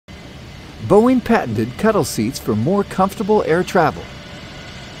Boeing patented cuddle seats for more comfortable air travel.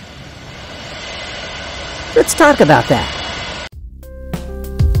 Let's talk about that.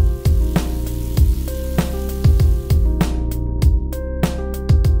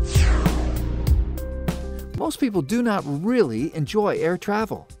 Most people do not really enjoy air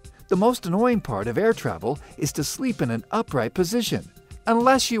travel. The most annoying part of air travel is to sleep in an upright position,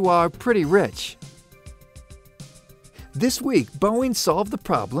 unless you are pretty rich. This week, Boeing solved the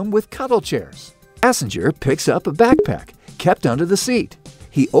problem with cuddle chairs. The passenger picks up a backpack kept under the seat.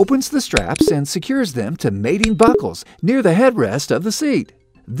 He opens the straps and secures them to mating buckles near the headrest of the seat.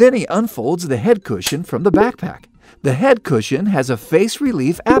 Then he unfolds the head cushion from the backpack. The head cushion has a face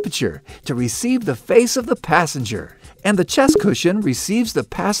relief aperture to receive the face of the passenger, and the chest cushion receives the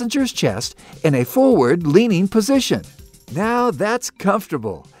passenger's chest in a forward-leaning position. Now that's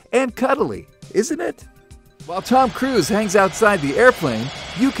comfortable and cuddly, isn't it? While Tom Cruise hangs outside the airplane,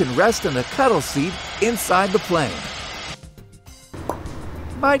 you can rest in the cuddle seat inside the plane.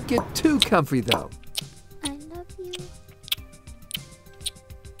 Might get too comfy though. I love you.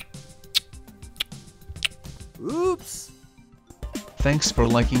 Oops! Thanks for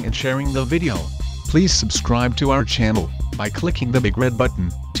liking and sharing the video. Please subscribe to our channel by clicking the big red button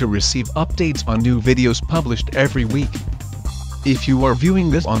to receive updates on new videos published every week. If you are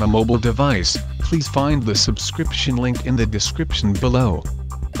viewing this on a mobile device, please find the subscription link in the description below.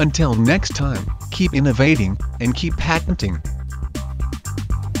 Until next time, keep innovating and keep patenting.